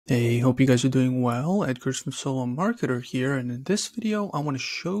Hey, hope you guys are doing well. Edgar's from Solo Marketer here, and in this video, I want to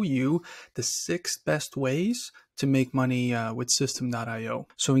show you the 6 best ways to make money with System.io.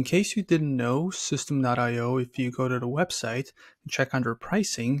 So in case you didn't know, System.io, if you go to the website and check under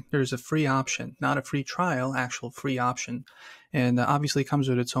pricing, there's a free option, not a free trial, actual free option. And obviously it comes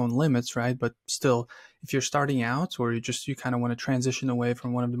with its own limits, right? But still, if you're starting out or you kind of want to transition away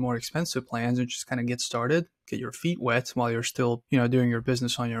from one of the more expensive plans and just kind of get started, get your feet wet while you're still, doing your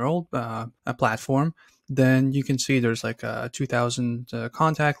business on your old platform, then you can see there's like a 2000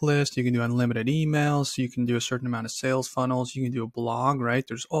 contact list. You can do unlimited emails. You can do a certain amount of sales funnels. You can do a blog, right?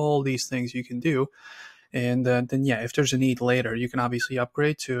 There's all these things you can do. And then, yeah, if there's a need later, you can obviously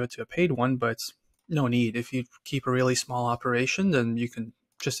upgrade to a paid one, but no need. If you keep a really small operation, then you can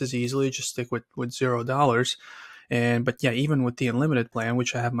just as easily just stick with $0. But yeah, even with the unlimited plan,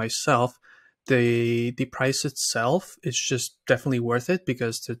 which I have myself, the price itself is just definitely worth it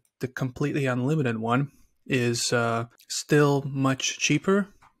because the completely unlimited one is still much cheaper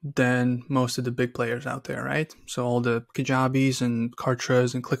than most of the big players out there, right? So all the Kajabis and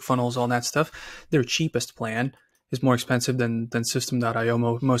Kartras and ClickFunnels, all that stuff, their cheapest plan is more expensive than System.io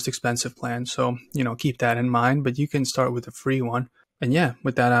most expensive plan. So, keep that in mind, but you can start with a free one. And yeah,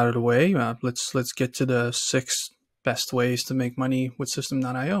 with that out of the way, let's get to the 6 best ways to make money with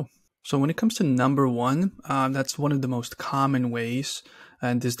System.io. So when it comes to number one, that's one of the most common ways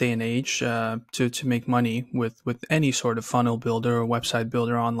in this day and age to make money with any sort of funnel builder or website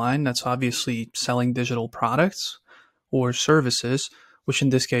builder online. That's obviously selling digital products or services, which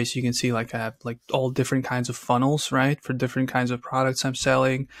in this case you can see like I have like all different kinds of funnels, right, for different kinds of products I'm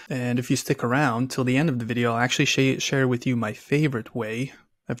selling. And if you stick around till the end of the video, I'll actually share with you my favorite way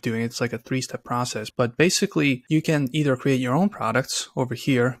of doing it. It's like a 3-step process. But basically, you can either create your own products over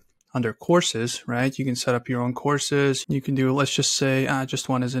here under courses, right? You can set up your own courses. You can do, let's just say, just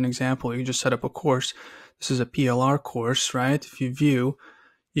one as an example, you can just set up a course. This is a PLR course, right? If you view,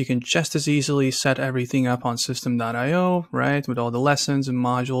 you can just as easily set everything up on System.io, right? With all the lessons and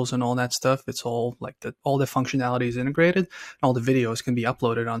modules and all that stuff. It's all like all the functionality is integrated. All the videos can be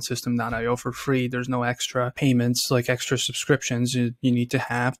uploaded on System.io for free. There's no extra payments, like extra subscriptions you need to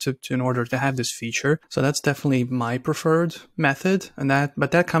have to in order to have this feature. So that's definitely my preferred method.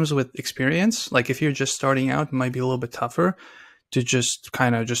 But that comes with experience. Like if you're just starting out, it might be a little bit tougher to just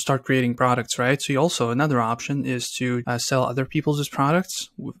kind of just start creating products, right? So another option is to sell other people's products.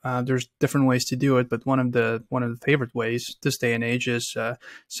 There's different ways to do it, but one of the favorite ways this day and age is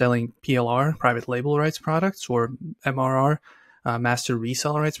selling PLR, private label rights products, or MRR, master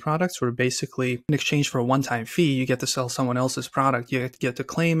resell rights products, where basically in exchange for a one-time fee, you get to sell someone else's product. You get to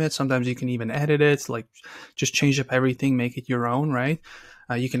claim it. Sometimes you can even edit it, like just change up everything, make it your own, right?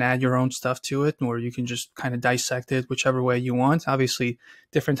 You can add your own stuff to it, or you can just kind of dissect it whichever way you want. Obviously,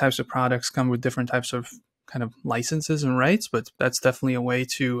 different types of products come with different types of kind of licenses and rights, but that's definitely a way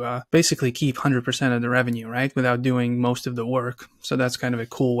to basically keep 100% of the revenue, right, without doing most of the work. So that's kind of a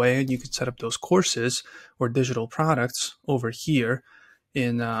cool way. You could set up those courses or digital products over here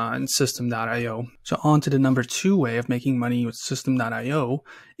in System.io. So on to the number 2 way of making money with System.io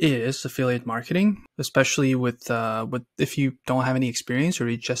is affiliate marketing, especially with if you don't have any experience or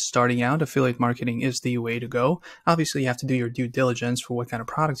you're just starting out. Affiliate marketing is the way to go. Obviously, you have to do your due diligence for what kind of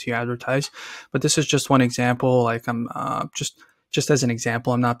products you advertise, but this is just one example. Like I'm just as an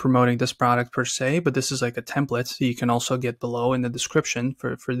example, I'm not promoting this product per se, but this is like a template so you can also get below in the description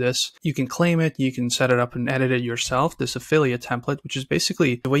for this. You can claim it, you can set it up and edit it yourself, this affiliate template, which is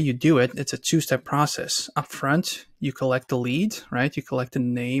basically the way you do it. It's a 2-step process. Up front, you collect the lead, right? You collect the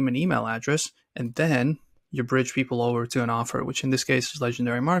name and email address, and then you bridge people over to an offer, which in this case is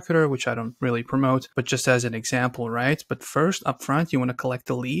Legendary Marketer, which I don't really promote, but just as an example, right? But first, up front, you want to collect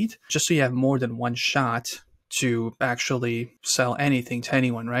the lead just so you have more than one shot to actually sell anything to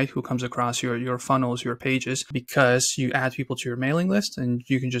anyone, right, who comes across your funnels, your pages, because you add people to your mailing list and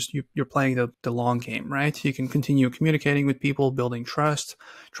you can just, you're playing the long game, right? You can continue communicating with people, building trust,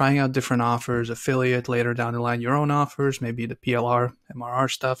 trying out different offers, affiliate, later down the line, your own offers, maybe the PLR, MRR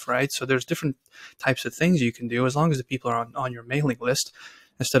stuff, right? So there's different types of things you can do as long as the people are on your mailing list.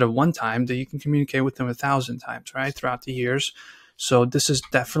 Instead of one time, that you can communicate with them 1,000 times, right, throughout the years. So this is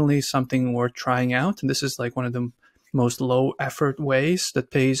definitely something worth trying out. And this is like one of the most low effort ways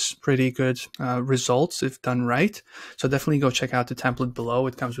that pays pretty good results if done right. So definitely go check out the template below.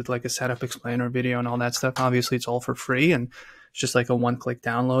 It comes with like a setup explainer video and all that stuff. Obviously it's all for free, and it's just like a one-click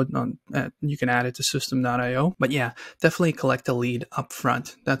download. You can add it to System.io. But yeah, definitely collect a lead up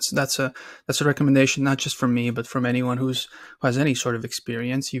front. That's a recommendation, not just from me, but from anyone who has any sort of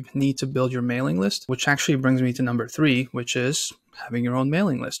experience. You need to build your mailing list, which actually brings me to number 3, which is having your own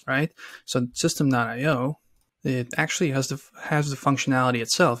mailing list, right? So System.io, it actually has the functionality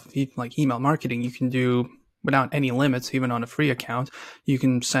itself. Like email marketing, you can do without any limits, even on a free account. You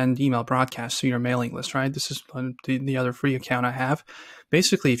can send email broadcasts to your mailing list, right? This is the other free account I have.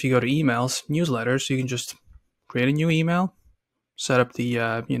 Basically, if you go to emails, newsletters, you can just create a new email, set up the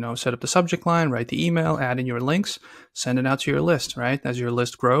set up the subject line, write the email, add in your links, send it out to your list, right? As your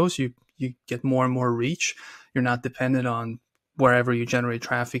list grows, you get more and more reach. You're not dependent on wherever you generate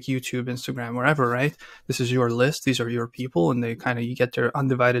traffic, YouTube, Instagram, wherever, right? This is your list. These are your people, and you get their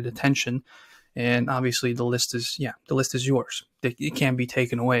undivided attention. And obviously the list is yours. It can't be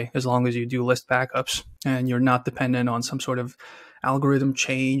taken away as long as you do list backups and you're not dependent on some sort of algorithm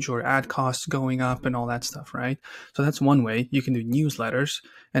change or ad costs going up and all that stuff, right? So that's one way. You can do newsletters.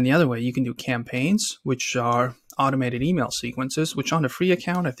 And the other way, you can do campaigns, which are automated email sequences, which on a free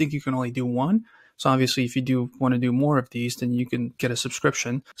account, I think you can only do one. So obviously, if you do want to do more of these, then you can get a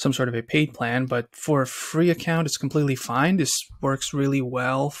subscription, some sort of a paid plan. But for a free account, it's completely fine. This works really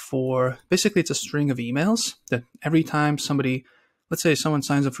well for, basically, it's a string of emails that every time let's say someone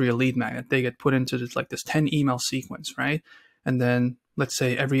signs up for your lead magnet, they get put into this 10 email sequence, right? And then let's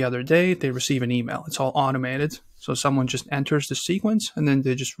say every other day they receive an email. It's all automated. So someone just enters the sequence and then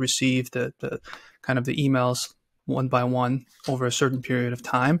they just receive the kind of the emails one by one over a certain period of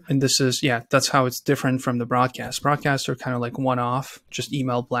time. And that's how it's different from the broadcast. Broadcasts are kind of like one-off, just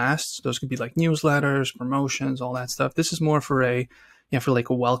email blasts. Those could be like newsletters, promotions, all that stuff. This is more for like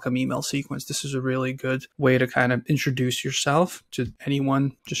a welcome email sequence. This is a really good way to kind of introduce yourself to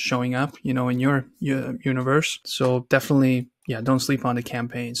anyone just showing up, in your universe. So definitely, don't sleep on the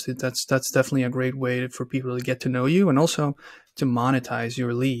campaigns. That's definitely a great way for people to get to know you and also to monetize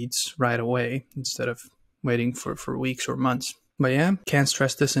your leads right away instead of waiting for weeks or months. But yeah, can't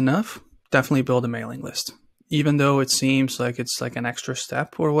stress this enough. Definitely build a mailing list. Even though it seems like it's like an extra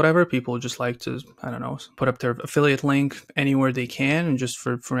step or whatever, people just like to, put up their affiliate link anywhere they can and just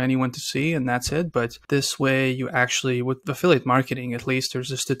for anyone to see, and that's it. But this way you actually, with affiliate marketing, at least there's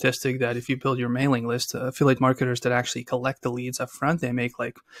a statistic that if you build your mailing list, affiliate marketers that actually collect the leads up front, they make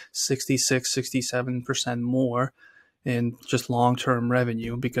like 66, 67% more in just long-term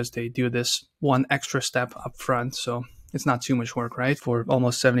revenue because they do this one extra step up front. So it's not too much work, right? For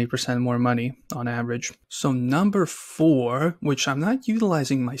almost 70% more money on average. So number 4, which I'm not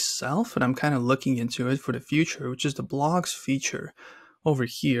utilizing myself, but I'm kind of looking into it for the future, which is the blogs feature. Over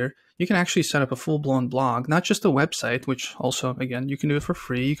here, you can actually set up a full-blown blog, not just a website, which also, again, you can do it for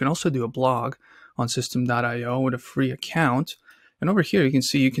free. You can also do a blog on System.io with a free account. And over here, you can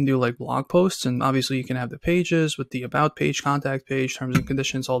see you can do like blog posts, and obviously you can have the pages with the about page, contact page, terms and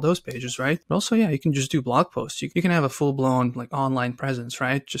conditions, all those pages, right? But also, you can just do blog posts. You can have a full-blown like online presence,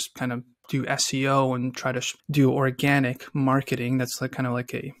 right? Just kind of do SEO and try to do organic marketing. That's like kind of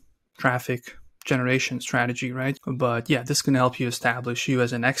like a traffic generation strategy, right? But yeah, this can help you establish you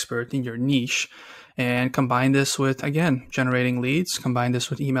as an expert in your niche and combine this with, again, generating leads, combine this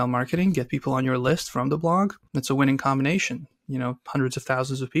with email marketing, get people on your list from the blog. That's a winning combination. Hundreds of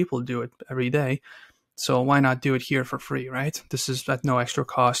thousands of people do it every day. So why not do it here for free, right? This is at no extra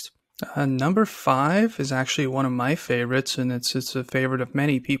cost. Number 5 is actually one of my favorites, and it's a favorite of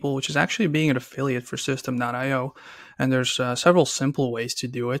many people, which is actually being an affiliate for System.io. And there's several simple ways to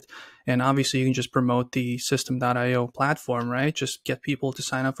do it. And obviously you can just promote the System.io platform, right? Just get people to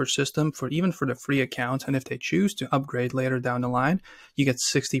sign up for System even for the free account. And if they choose to upgrade later down the line, you get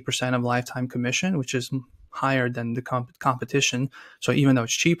 60% of lifetime commission, which is higher than the competition. So even though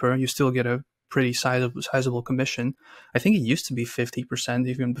it's cheaper, you still get a pretty sizable commission. I think it used to be 50%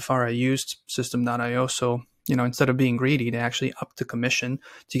 even before I used System.io. So, instead of being greedy, they actually upped the commission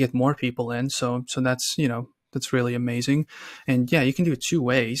to get more people in. So that's, that's really amazing. And yeah, you can do it 2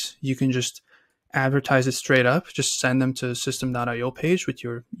 ways. You can just advertise it straight up, just send them to System.io page with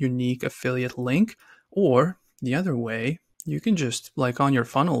your unique affiliate link. Or the other way, you can just, like on your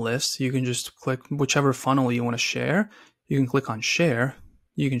funnel list, you can just click whichever funnel you want to share. You can click on share.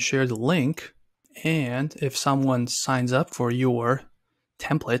 You can share the link. And if someone signs up for your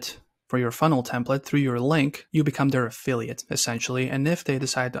template, for your funnel template through your link, you become their affiliate essentially. And if they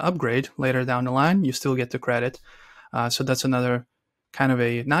decide to upgrade later down the line, you still get the credit. So that's another kind of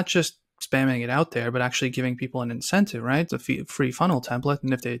a, not just spamming it out there, but actually giving people an incentive, right? The free funnel template.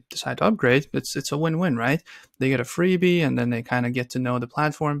 And if they decide to upgrade, it's a win-win, right? They get a freebie, and then they kind of get to know the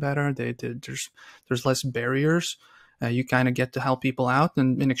platform better. There's less barriers. You kind of get to help people out,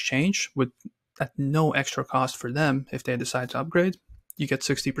 and in exchange, at no extra cost for them, if they decide to upgrade, you get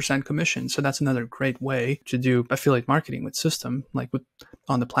 60% commission. So that's another great way to do affiliate marketing with Systeme, like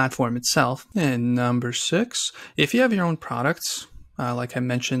on the platform itself. And number 6, if you have your own products, like I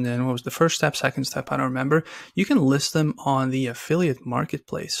mentioned in what was the first step, second step, I don't remember, you can list them on the affiliate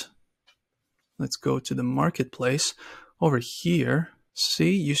marketplace. Let's go to the marketplace over here.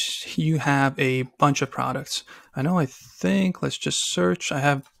 See, you have a bunch of products. I think, let's just search. I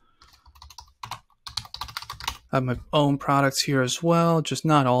have my own products here as well, just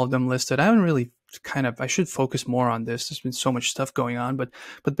not all of them listed. I haven't really I should focus more on this. There's been so much stuff going on, but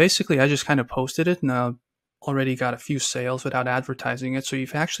basically I just kind of posted it, and I already got a few sales without advertising it. So you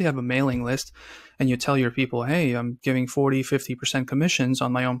actually have a mailing list and you tell your people, hey, I'm giving 40-50% commissions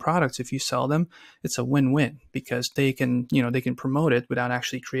on my own products if you sell them. It's a win-win, because they can promote it without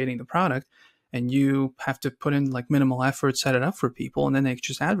actually creating the product, and you have to put in like minimal effort, set it up for people, and then they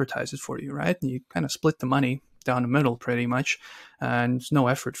just advertise it for you, right? And you kind of split the money down the middle pretty much, and it's no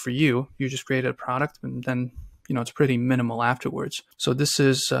effort for you. You just created a product, and then it's pretty minimal afterwards. So this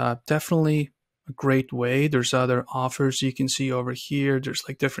is definitely a great way. There's other offers you can see over here. There's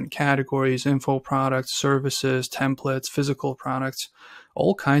like different categories: info products, services, templates, physical products,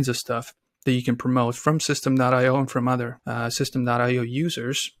 all kinds of stuff that you can promote from Systeme.io and from other Systeme.io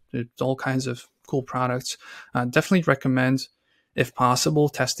users. There's all kinds of cool products. Definitely recommend, if possible,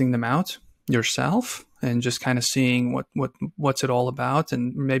 testing them out yourself and just kind of seeing what's it all about,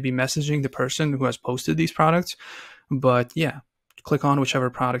 and maybe messaging the person who has posted these products. But yeah, click on whichever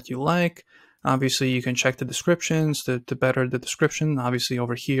product you like. Obviously, you can check the descriptions to better the description. Obviously,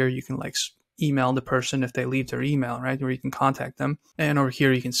 over here, you can like email the person if they leave their email, right? Or you can contact them. And over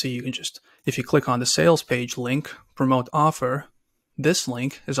here, you can see, if you click on the sales page link, promote offer, this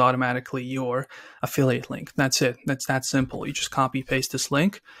link is automatically your affiliate link. That's it. That's that simple. You just copy paste this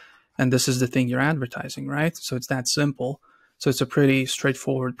link, and this is the thing you're advertising, right? So it's that simple. So it's a pretty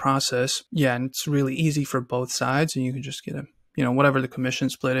straightforward process. Yeah, and it's really easy for both sides, and you can just get whatever the commission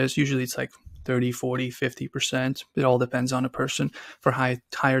split is. Usually it's like 30, 40, 50%. It all depends on a person. For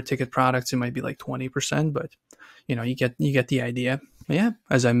higher ticket products, it might be like 20%, but you get the idea. But yeah,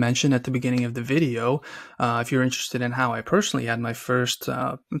 as I mentioned at the beginning of the video, if you're interested in how I personally had my first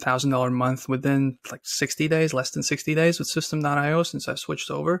 $1,000 month within like 60 days, less than 60 days with Systeme.io, since I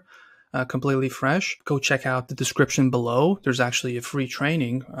switched over, completely fresh, go check out the description below. There's actually a free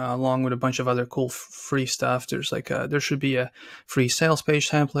training along with a bunch of other cool free stuff. There's there should be a free sales page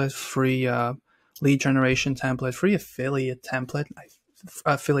template, free lead generation template, free affiliate template,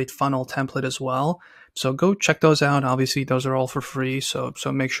 affiliate funnel template as well. So go check those out. Obviously, those are all for free. So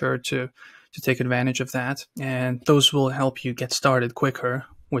make sure to take advantage of that. And those will help you get started quicker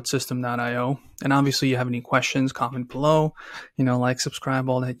with Systeme.io. And obviously, you have any questions, comment below, like, subscribe,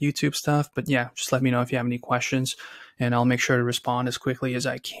 all that YouTube stuff. But yeah, just let me know if you have any questions, and I'll make sure to respond as quickly as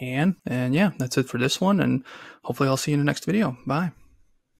I can. And yeah, that's it for this one. And hopefully I'll see you in the next video. Bye.